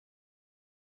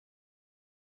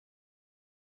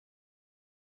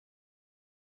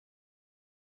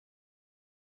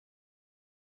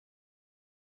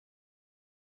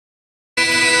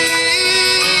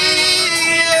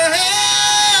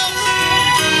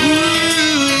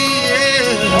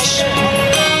Jesus.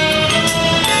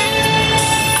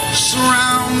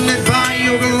 Surrounded by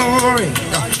your glory,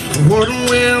 what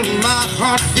will my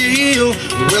heart feel?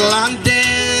 Will I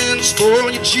dance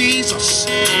for you, Jesus?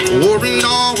 Or in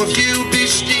awe of you be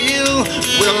still?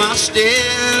 Will I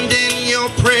stand in your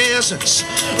presence?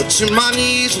 To my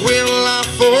knees will I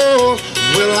fall?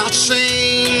 Will I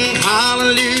sing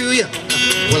hallelujah?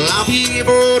 Will I be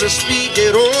able to speak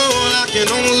it all? I can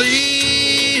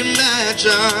only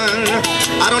imagine.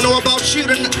 I don't know about you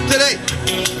today,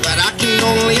 but I can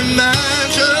only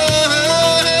imagine.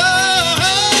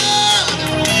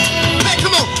 Hey,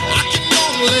 come on. I can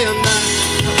only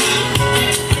imagine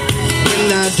when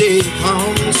that day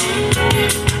comes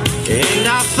and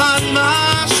I find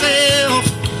myself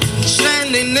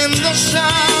standing in the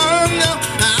sun.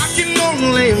 I can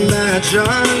only imagine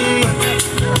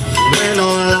when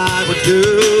all I would do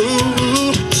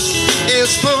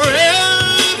is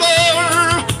forever,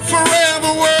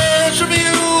 forever worship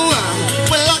you.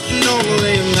 Well, I can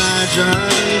only imagine.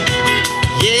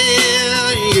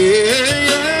 Yeah,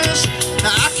 yes,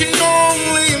 I can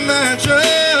only imagine.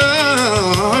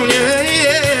 Yeah,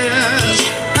 yes.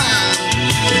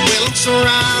 Well, I'm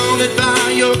surrounded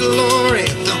by your glory.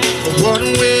 What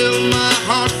will my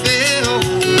heart feel?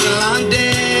 Will I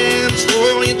dance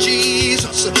for you,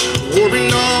 Jesus? Or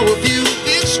in awe of you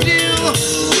be still?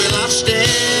 Will I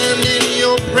stand in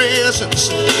your presence?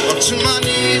 Or to my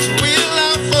knees will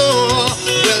I fall?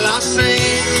 Will I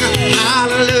sing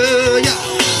hallelujah?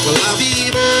 Will I be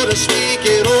able to speak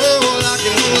it all? I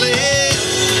can only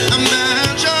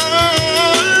imagine.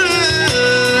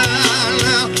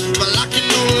 Well, I can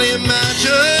only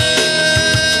imagine.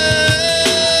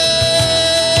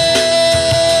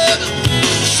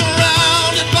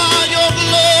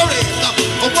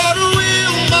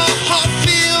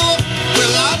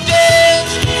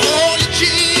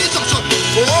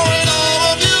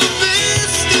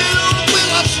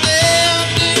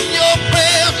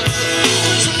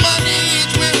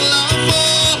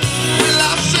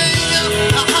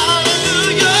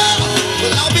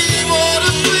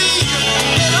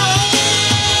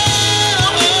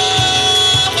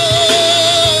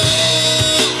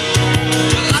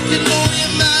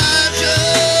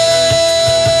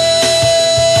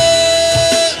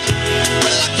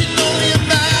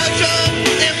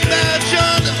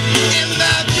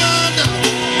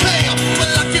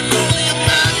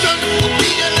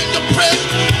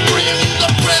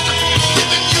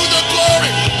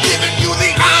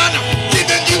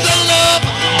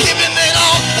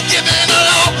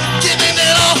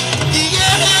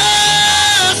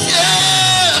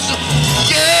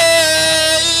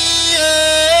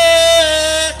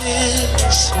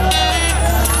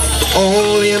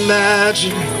 Only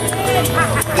imagine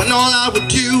when all I would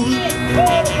do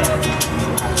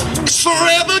is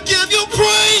forever give you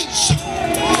praise,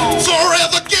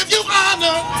 forever give you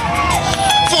honor,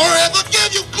 forever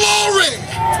give you glory,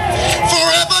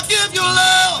 forever give you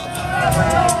love.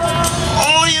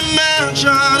 Only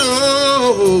imagine,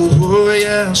 oh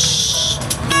yes.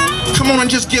 Come on and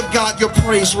just give God your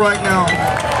praise right now.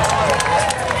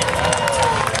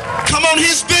 Come on,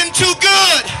 he's been too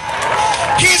good.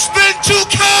 He's been too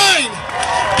kind.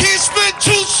 He's been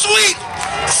too sweet.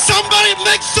 Somebody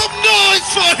make some noise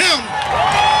for him.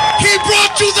 He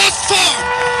brought you thus far.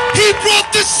 He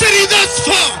brought this city thus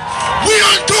far. We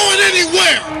aren't going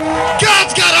anywhere.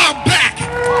 God's got our back.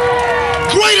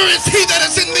 Greater is he that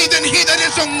is in me than he that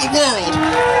is in the world.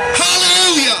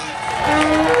 Hallelujah.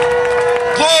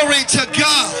 Glory to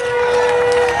God.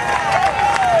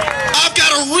 I've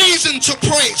got a reason to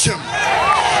praise him.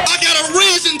 I got a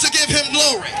reason to give him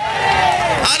glory.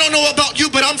 I don't know about you,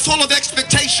 but I'm full of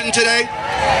expectation today.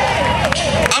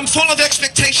 I'm full of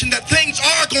expectation that things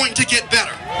are going to get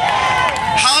better.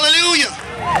 Hallelujah.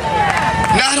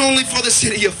 Not only for the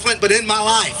city of Flint, but in my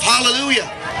life. Hallelujah.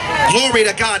 Glory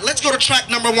to God. Let's go to track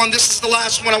number 1. This is the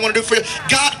last one I want to do for you.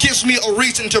 God gives me a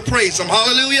reason to praise him.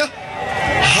 Hallelujah.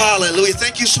 Hallelujah.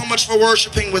 Thank you so much for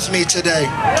worshiping with me today.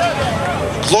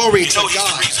 Glory to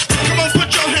God. Come on,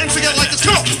 put your hands together like this.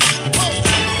 Come on.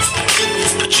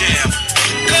 The jam.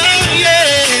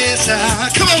 Yes.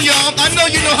 Come on, y'all. I know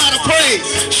you know how to praise.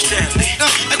 Stanley.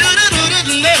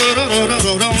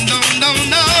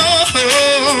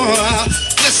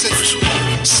 Listen.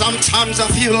 Sometimes I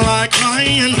feel like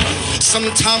crying.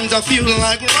 Sometimes I feel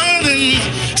like running.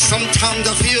 Sometimes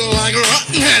I feel like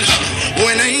running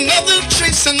when ain't nothing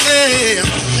chasing me.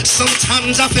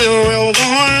 Sometimes I feel real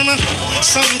warm.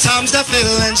 Sometimes the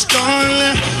feeling's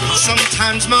gone.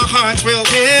 Sometimes my heart's real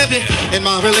heavy in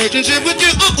my relationship with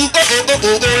you.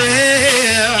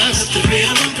 Yes. Come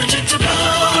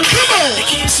on.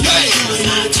 Hey.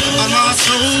 My heart's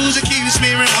knows it keeps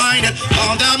me reminded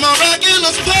of that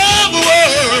miraculous power.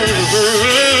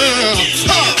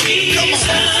 Come on,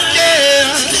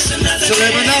 yeah. To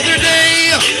live another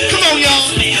day. Come on, y'all.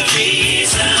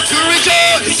 To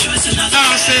rejoice.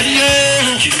 I said,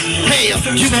 yeah. Hey,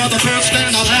 you are the first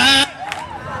and the last.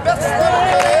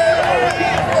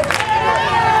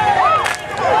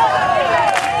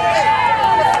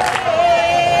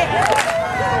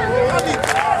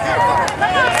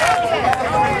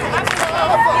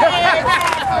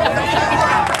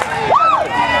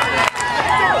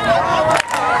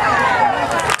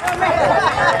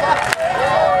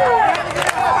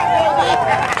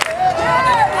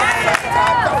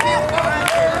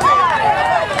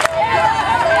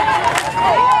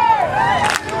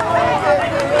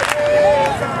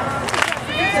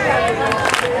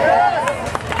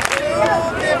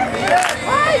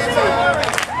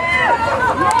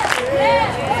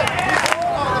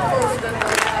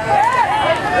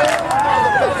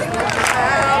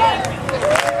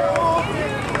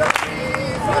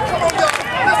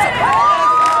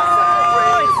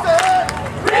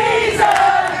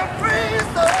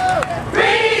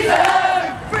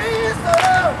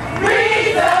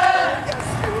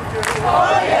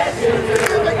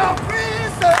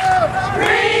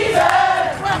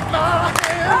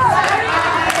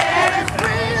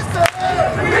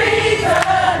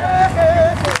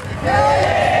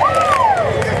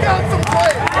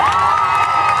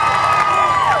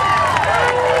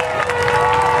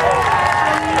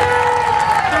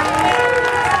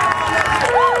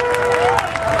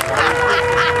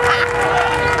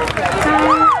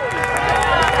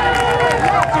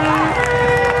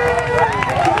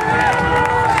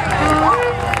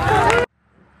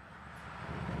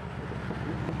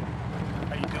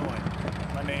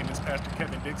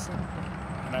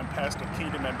 And I'm pastor of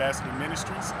Kingdom Ambassador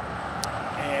Ministries.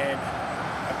 And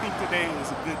I think today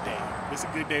is a good day. It's a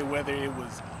good day whether it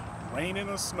was raining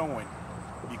or snowing,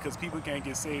 because people can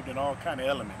get saved in all kind of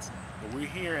elements. But we're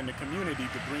here in the community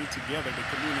to bring together the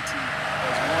community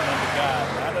as one under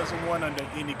God, not as one under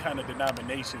any kind of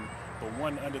denomination, but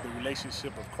one under the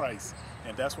relationship of Christ.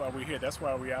 And that's why we're here. That's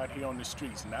why we're out here on the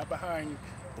streets, not behind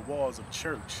the walls of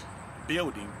church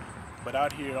building, but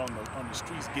out here on the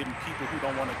streets getting people who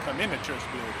don't want to come in the church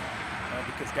building,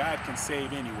 because God can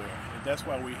save anywhere. And that's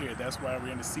why we're here. That's why we're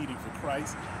interceding for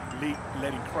Christ,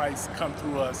 letting Christ come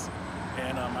through us.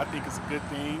 And I think it's a good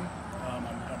thing. I'm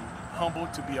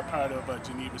humbled to be a part of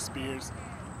Geneva Spears'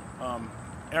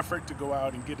 effort to go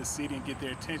out and get the city and get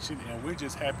their attention. And we're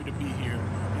just happy to be here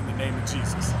in the name of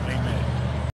Jesus. Amen.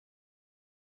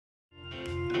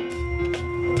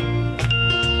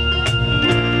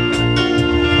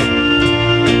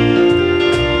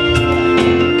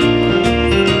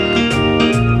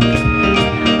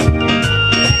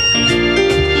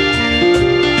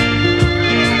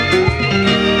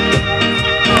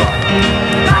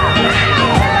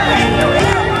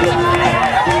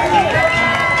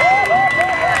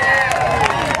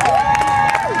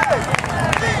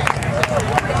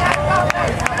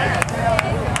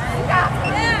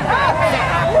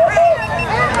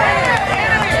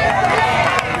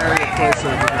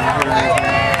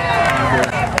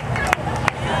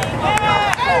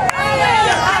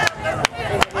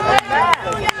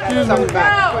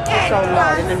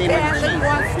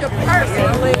 Wants to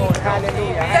personally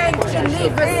thank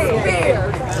Geneva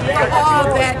Spears for all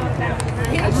that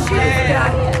she's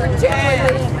done,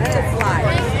 particularly in his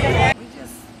life.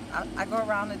 I go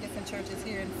around to different churches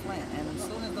here in Flint, and as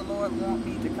soon as the Lord wants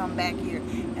me to come back here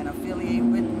and affiliate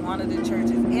with one of the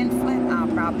churches in Flint, I'll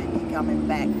probably be coming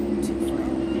back to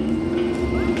Flint.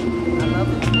 I love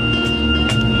it.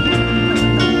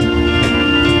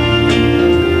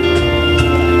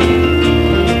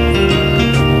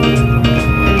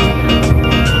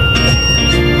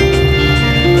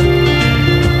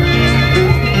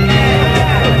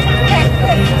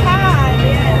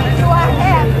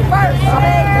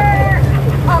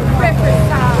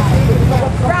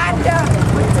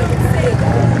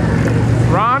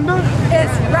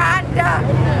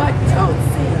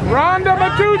 Rhonda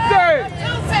Matusse!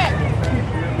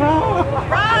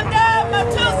 Rhonda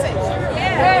Matusse!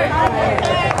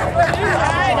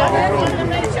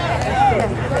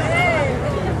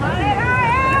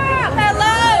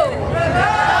 Hello!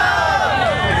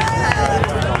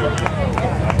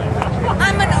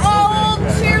 I'm an old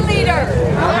cheerleader.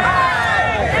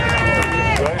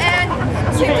 And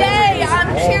today I'm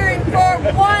cheering for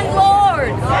one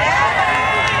Lord.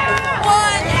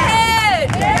 One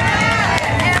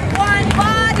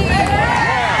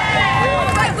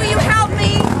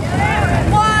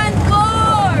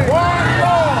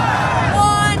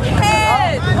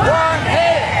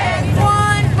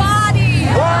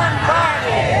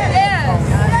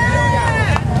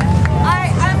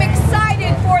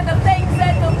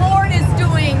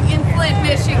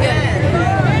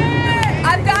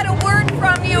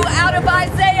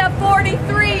Isaiah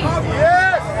 43.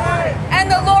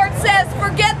 And the Lord says,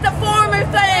 forget the former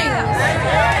things.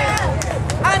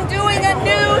 I'm doing a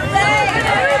new thing.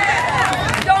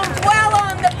 Don't dwell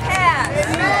on the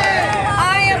past.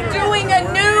 I am doing a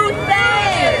new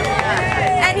thing.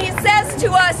 And he says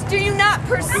to us, do you not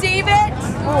perceive it?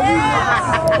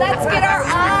 Let's get our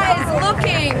eyes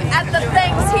looking at the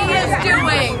things he is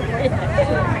doing.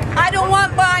 I don't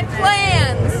want my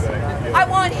plans. I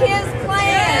want his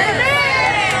plans.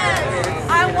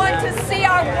 I want to see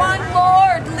our one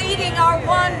Lord leading our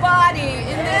one body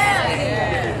in this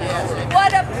city.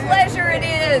 What a pleasure it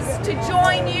is to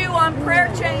join you on Prayer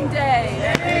Chain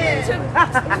Day, to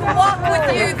walk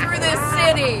with you through this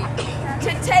city,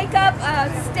 to take up a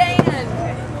stand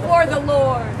for the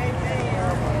Lord.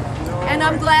 And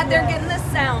I'm glad they're getting the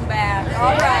sound back.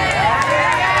 All right.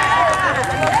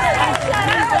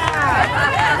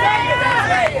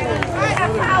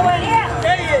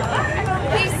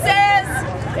 He says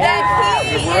that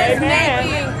he is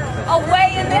making a way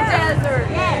in the desert.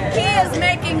 He is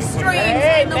making streams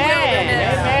in the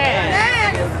wilderness.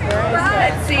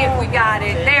 Let's see if we got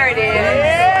it. There it is.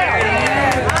 There it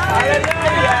is.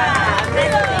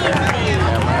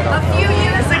 A few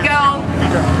years ago,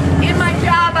 in my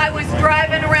job, I was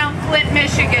driving around Flint,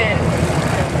 Michigan,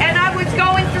 and I was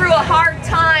going through a hard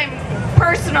time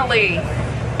personally.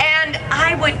 And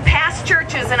I would pass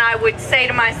churches and I would say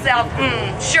to myself,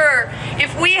 sure,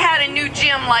 if we had a new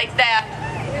gym like that,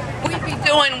 we'd be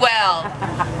doing well.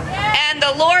 And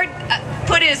the Lord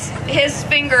put his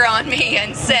finger on me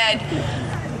and said,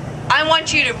 I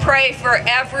want you to pray for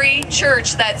every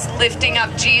church that's lifting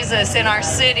up Jesus in our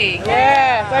city.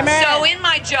 Yes, amen. So in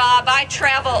my job, I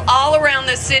travel all around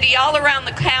the city, all around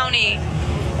the county.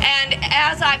 And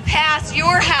as I pass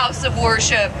your house of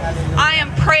worship, I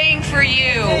am praying for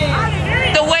you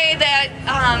the way that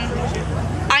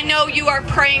I know you are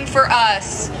praying for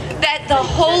us, that the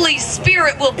Holy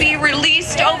Spirit will be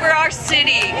released over our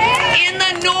city, in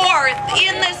the north,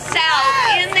 in the south,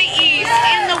 in the east,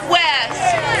 in the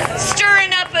west,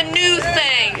 stirring up a new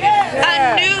thing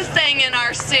in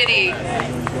our city.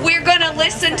 We're going to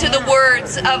listen to the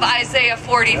words of Isaiah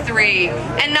 43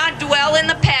 and not dwell in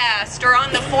the past or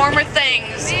on the former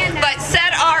things, but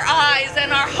set our eyes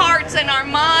and our hearts and our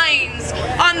minds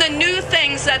on the new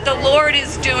things that the Lord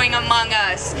is doing among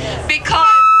us, because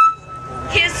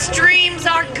his streams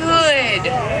are good,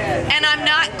 and I'm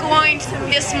not going to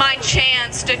miss my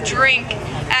chance to drink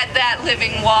at that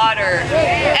living water.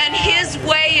 And his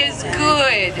way is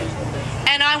good,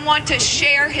 and I want to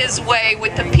share his way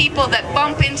with the people that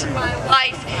bump into my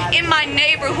life, in my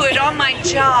neighborhood, on my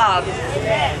job.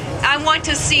 I want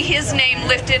to see his name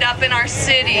lifted up in our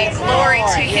city. Glory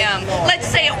to him. Let's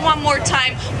say it one more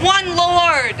time. One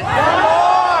Lord.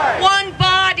 One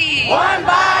body. One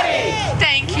body.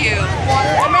 Thank you.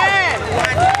 Amen.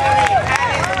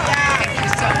 Thank you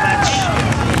so much.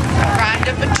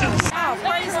 Rhonda Matusa. Oh,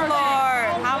 praise the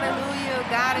Lord. Hallelujah.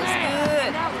 God is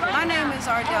good. My name is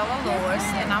Ardella Lewis,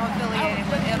 and I'm affiliated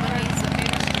with Ebenezer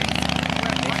Ministries,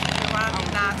 where Bishop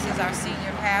Ronnie Knox is our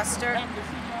senior pastor.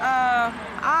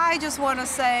 I just want to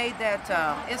say that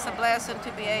it's a blessing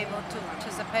to be able to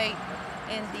participate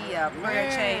in the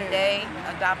Prayer Chain Day,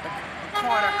 Adopt a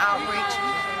Corner outreach.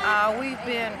 We've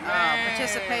been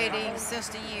participating since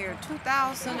the year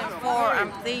 2004,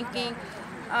 I'm thinking.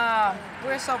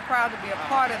 We're so proud to be a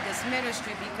part of this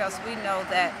ministry because we know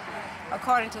that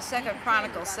according to 2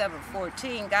 Chronicles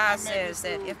 7:14, God says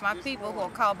that if my people who are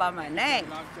called by my name,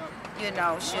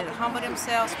 should humble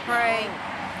themselves, pray,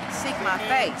 seek my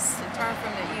face, and turn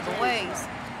from their evil ways,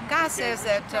 God says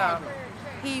that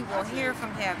he will hear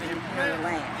from heaven and heal the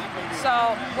land.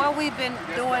 So what we've been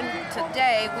doing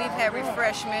today, we've had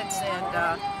refreshments,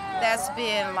 and that's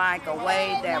been like a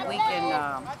way that we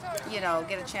can,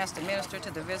 get a chance to minister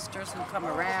to the visitors who come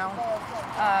around.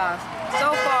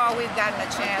 So far, we've gotten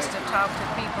a chance to talk to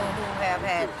people who have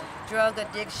had drug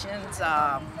addictions,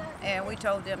 and we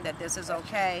told them that this is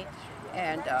okay.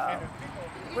 And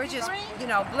we're just,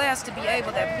 blessed to be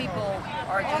able that people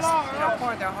are just,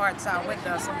 pouring their hearts out with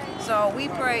us. So we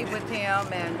prayed with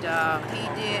him, and he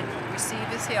did receive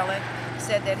his healing.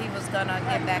 Said that he was gonna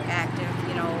get back active,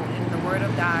 in the Word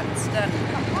of God and study.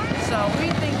 So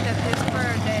we think that this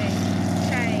Prayer Day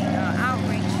Chain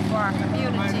outreach for our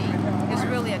community is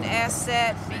really an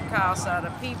asset, because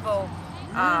the people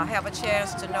have a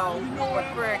chance to know what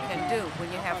prayer can do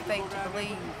when you have faith to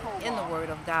believe in the Word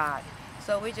of God.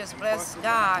 So we just bless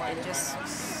God and just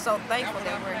so thankful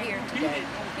that we're here today.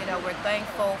 We're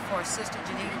thankful for Sister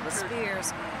Geneva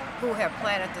Spears, who have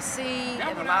planted the seed,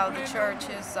 and a lot of the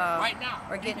churches are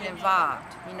getting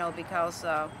involved, you know, because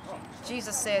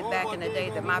Jesus said back in the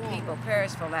day that my people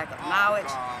perish for lack of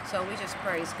knowledge. So we just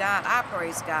praise God. I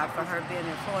praise God for her being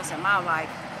in force in my life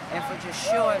and for just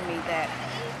showing me that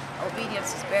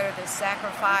obedience is better than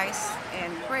sacrifice,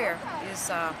 and prayer is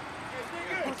the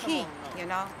key. You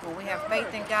know, when we have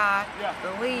faith in God,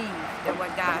 believe that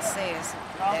what God says,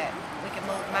 that we can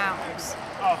move mountains.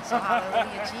 So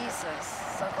hallelujah, Jesus.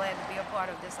 So glad to be a part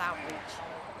of this outreach.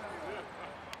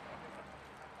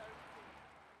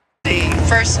 The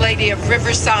First Lady of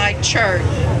Riverside Church.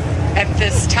 At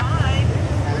this time,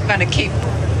 we're going to keep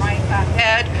right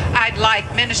ahead. I'd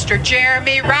like Minister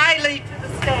Jeremy Riley to the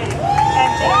stage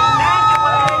and the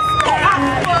Emmanuel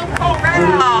Gospel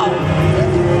Chorale.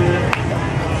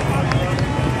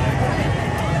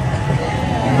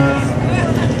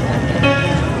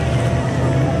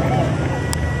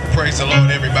 Praise the Lord,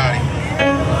 everybody.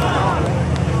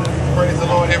 Praise the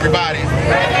Lord, everybody.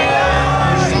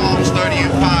 Psalms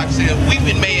 30:5 says,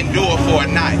 weeping may endure for a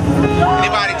night.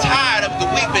 Anybody tired of the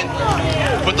weeping?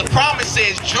 But the promise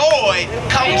says joy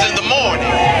comes in the morning.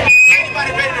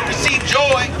 Anybody ready to receive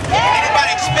joy?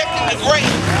 Anybody expecting the great?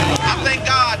 I thank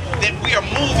God that we are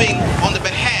moving on the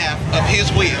behalf of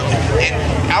His will. And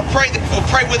I'll pray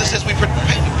with us as we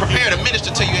prepare to minister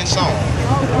to you in song.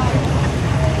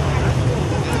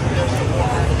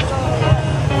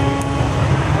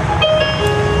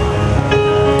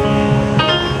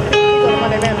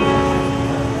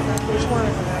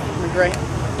 Gray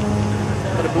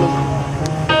for the blue.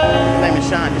 His name is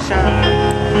Deshaun.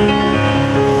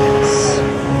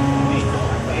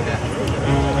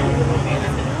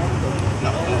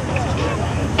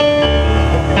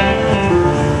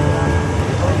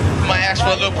 I'm going to ask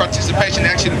for a little participation.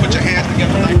 Ask you to put your hands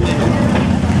together like this.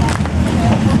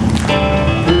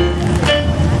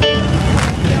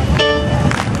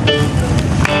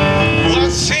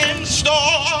 What's in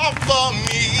store for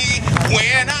me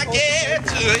when I get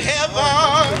to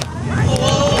heaven?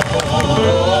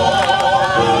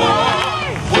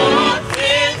 What's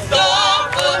in store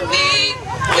for me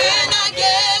when I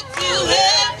get to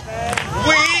heaven?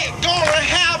 We're gonna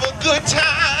have a good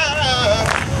time.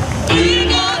 We're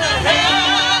gonna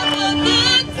have a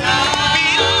good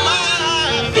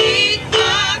time. Meet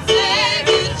my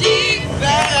Savior Jesus.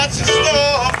 That's in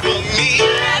store for me.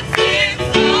 That's in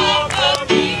store for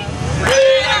me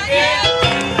when I get to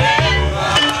heaven.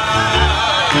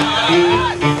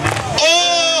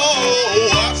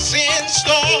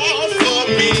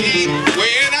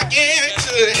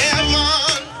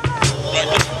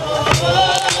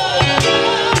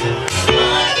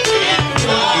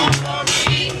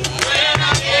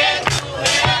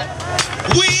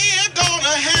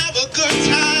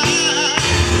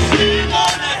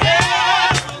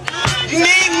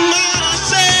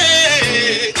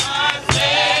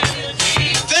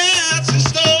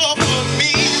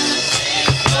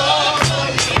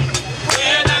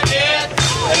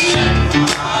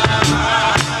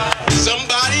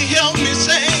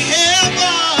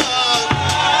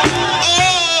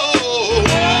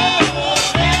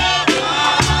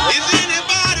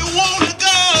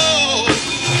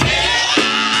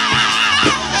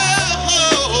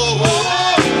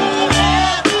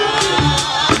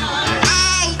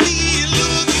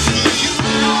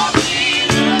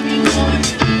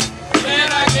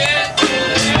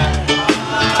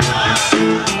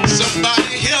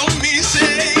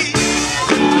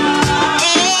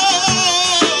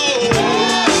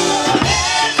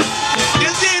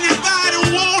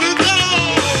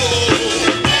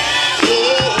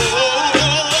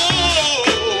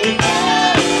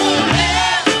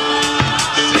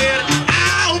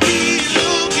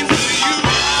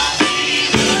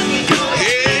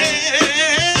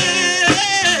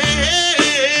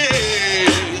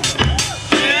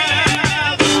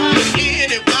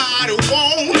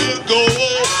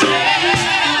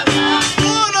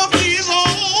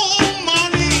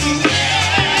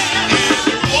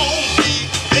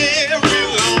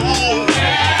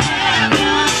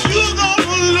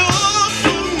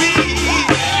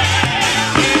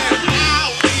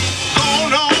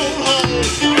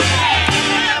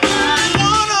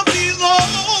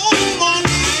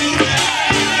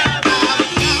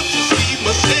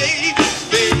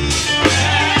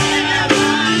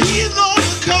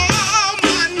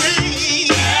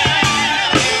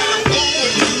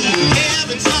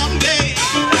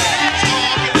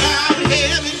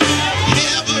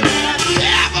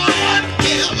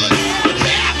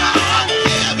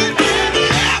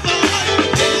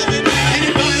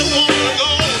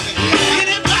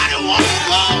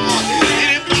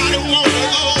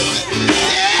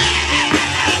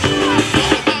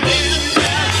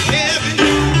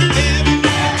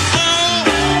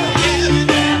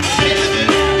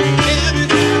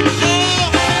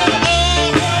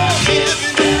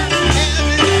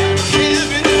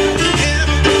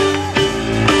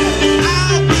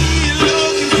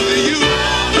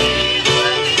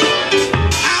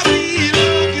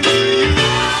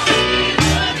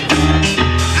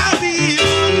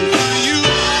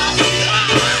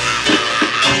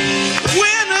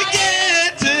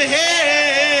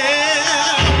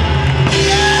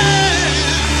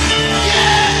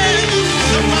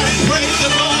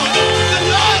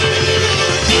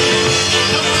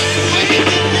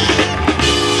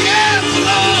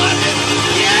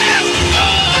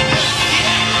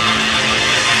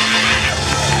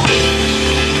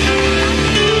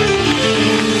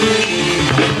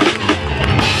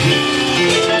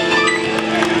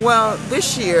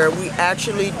 this year we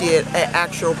actually did an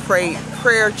actual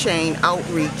prayer chain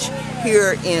outreach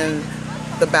here in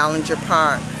the Ballinger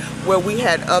Park, where we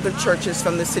had other churches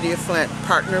from the city of Flint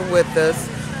partner with us,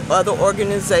 other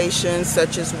organizations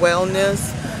such as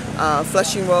Wellness,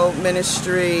 Flushing Road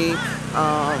Ministry,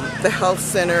 the Health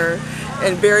Center,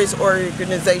 and various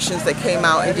organizations that came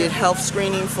out and did health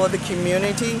screening for the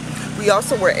community. We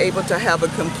also were able to have a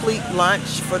complete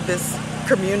lunch for this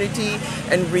community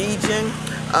and region.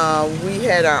 We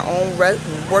had our own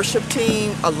worship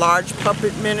team, a large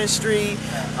puppet ministry.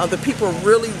 The people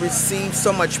really received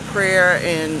so much prayer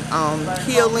and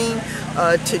healing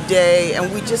today,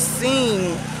 and we just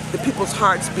seen the people's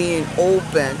hearts being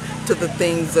open to the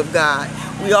things of God.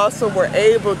 We also were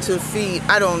able to feed,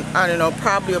 I don't know,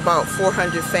 probably about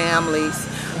 400 families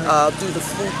through the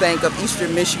food bank of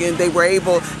Eastern Michigan. They were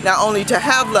able not only to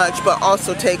have lunch, but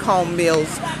also take home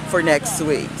meals for next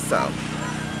week. So,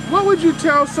 what would you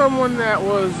tell someone that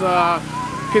was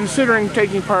considering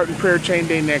taking part in Prayer Chain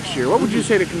Day next year? What would you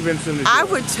say to convince them to do? I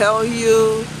would tell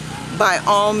you, by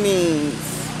all means,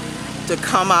 to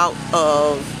come out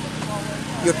of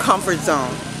your comfort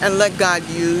zone and let God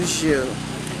use you.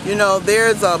 You know,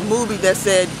 there's a movie that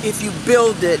said, if you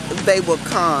build it, they will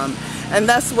come. And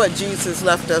that's what Jesus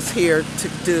left us here to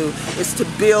do, is to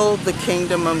build the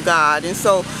kingdom of God. And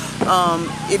so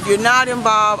if you're not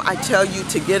involved, I tell you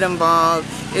to get involved.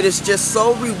 It is just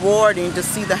so rewarding to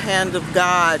see the hand of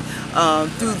God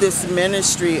through this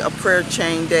ministry of Prayer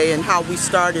Chain Day, and how we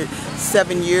started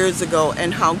 7 years ago,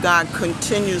 and how God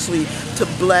continuously to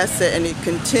bless it, and it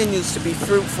continues to be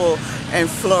fruitful and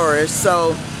flourish.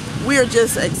 So we are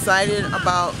just excited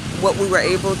about what we were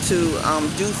able to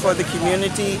do for the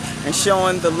community and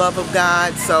showing the love of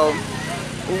God. So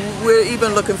we're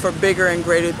even looking for bigger and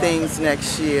greater things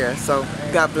next year. So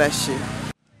God bless you.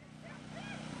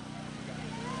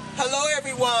 Hello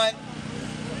everyone.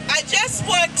 I just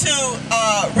want to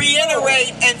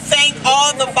reiterate and thank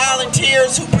all the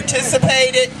volunteers who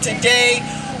participated today,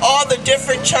 all the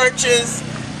different churches.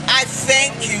 I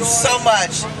thank you so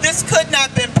much. This could not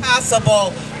have been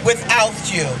possible without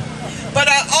you. But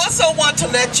I also want to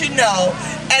let you know,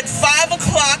 at 5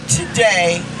 o'clock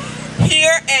today,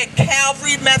 here at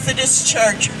Calvary Methodist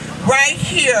Church, right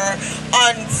here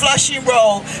on Flushing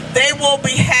Road, they will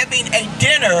be having a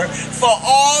dinner for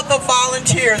all the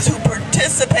volunteers who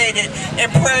participated in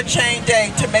Prayer Chain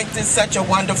Day to make this such a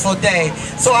wonderful day.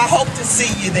 So I hope to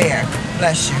see you there.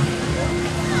 Bless you.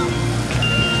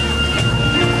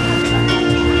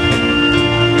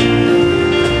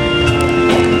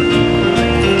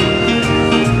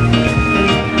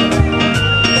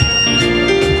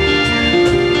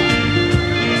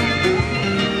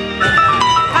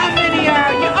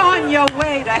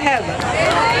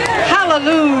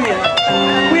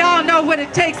 Hallelujah. We all know what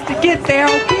it takes to get there.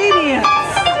 Obedience.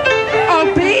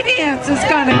 Obedience is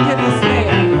going to get us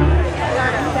there.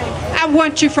 I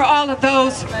want you, for all of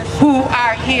those who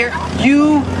are here,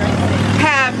 you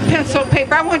have pencil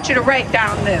paper. I want you to write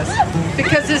down this,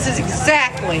 because this is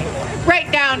exactly,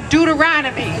 write down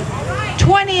Deuteronomy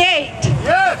 28,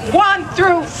 1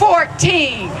 through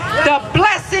 14, the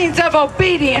blessings of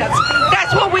obedience.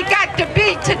 That's what we got to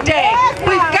be today.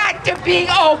 We've got to be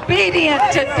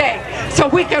obedient today so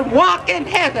we can walk in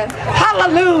heaven.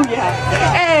 Hallelujah.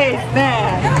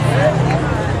 Amen.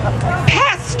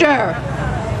 Pastor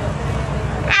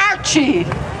Archie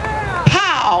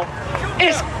Powell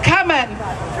is coming.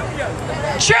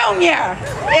 Junior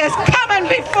is coming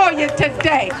before you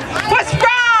today. What's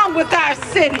wrong with our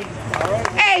city?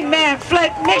 Amen,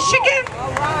 Flint, Michigan.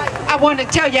 I want to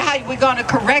tell you how we're going to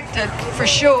correct it for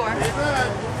sure.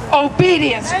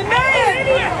 Obedience.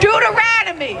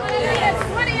 Deuteronomy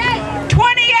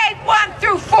 28, 1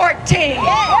 through 14.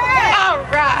 All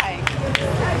right.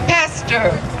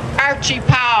 Pastor Archie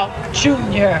Powell,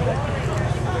 Jr.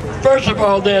 First of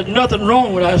all, there's nothing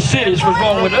wrong with our cities. What's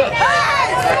wrong with us?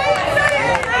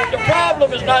 The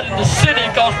problem is not in the city,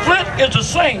 because Flint is the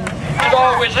same. It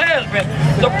always has been.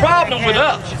 The problem with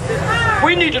us,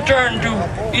 we need to turn to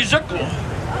Ezekiel,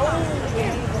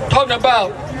 talking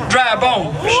about dry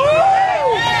bones.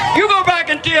 You go back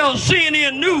and tell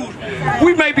CNN News,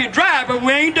 we may be dry, but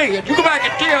we ain't dead. You go back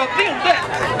and tell them that.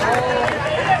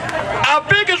 Our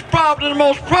biggest problem, the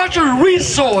most precious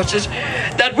resources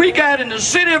that we got in the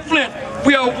city of Flint,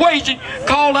 we are wasting,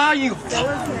 call our youth.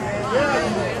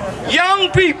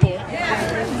 Young people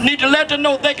need to let them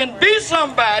know they can be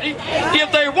somebody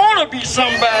if they want to be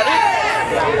somebody.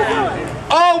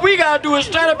 All we got to do is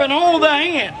stand up and hold their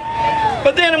hand.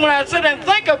 But then when I sit and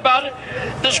think about it,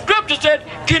 the scripture said,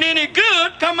 can any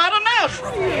good come out of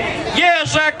Nazareth? Yeah,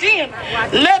 best I can.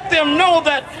 Let them know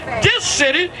that this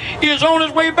city is on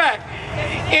its way back.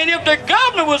 And if the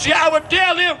governor was here, I would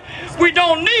tell him we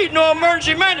don't need no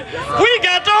emergency management. We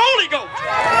got the Holy Ghost.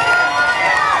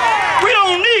 We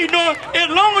don't need no, as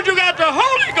long as you got the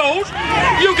Holy Ghost,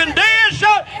 you can dance,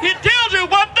 shout, it tells you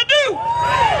what to do.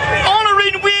 Only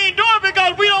reason we ain't doing it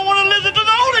because we don't want to listen to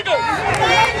the Holy Ghost.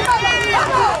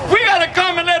 We got to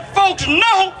come and let folks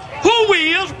know who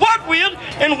we is, what we is,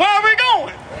 and where we're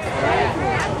going.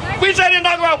 We sat and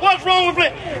talk about what's wrong with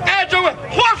Flint. Ask you,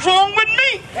 what's wrong with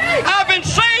me? I've been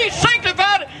saved,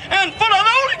 sanctified, and full of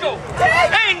the Holy Ghost.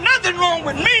 Ain't nothing wrong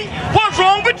with me. What's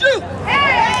wrong with you?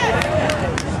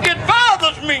 It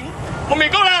bothers me when we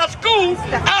go to our school,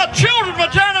 our children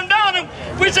will turn them down, and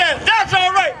we say, that's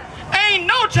all right. Ain't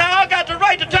no child got the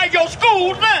right to take your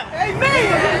schools down.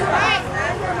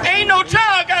 Ain't no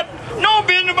child got no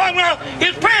business walking around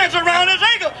his parents around his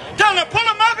ankle, telling him pull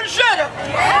him up and shut up.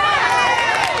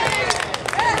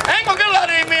 I ain't gonna get a lot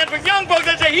of amens for young folks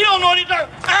that say he don't know what he's talking.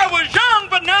 I was young,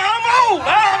 but now I'm old.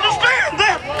 I understand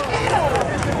that.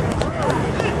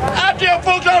 I tell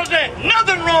folks all the time,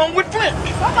 nothing wrong with Flint.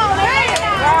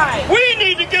 We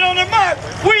need to get on the mark.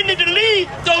 We need to leave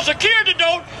those security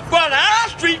doors by our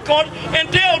street corners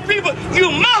and tell people you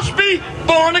must be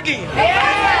born again.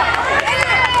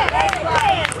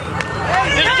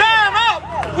 It's time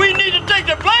up. We need to take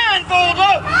the blindfolds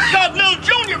off. Because little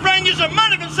Junior bring you some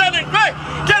money for selling crack.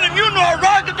 Tell him you know a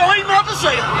rock that don't even have to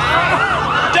save it.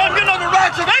 Tell him you know the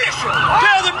rocks of Asia.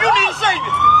 Tell them you need a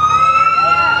savior.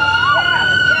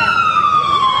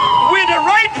 We're in the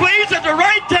right place at the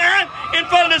right time in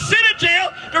front of the city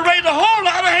jail to raise a whole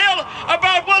lot of hell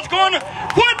about what's going on.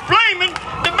 Quit blaming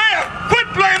the mayor. Quit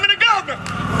blaming the governor.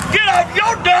 Get off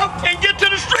your dump and get to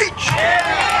the streets.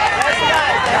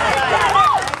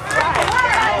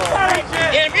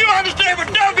 And if you understand what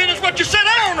dump is, it's what you sit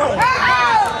down on.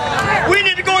 We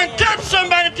need to go and touch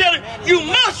somebody and tell them you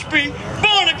must be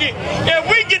born again. If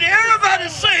we get everybody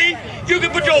saved, you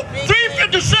can put your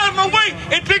 357 away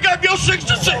and pick up your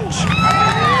 66.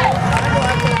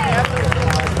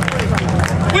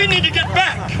 We need to get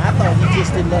back. I thought we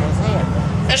just didn't let us have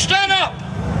it. And stand up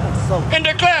and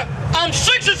declare, I'm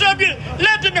 67 years.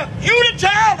 Let them know, you the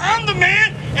child, I'm the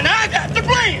man, and I got the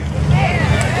plan.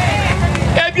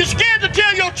 If you're scared to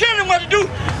tell your children what to do,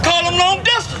 call them long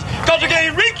distance, because they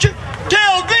can't reach you.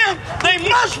 Tell them they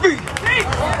must be,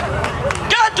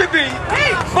 got to be,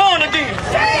 born again.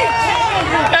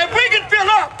 If we can fill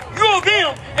up U of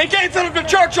M and can't fill up the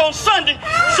church on Sunday,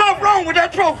 something wrong with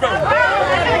that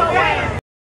program.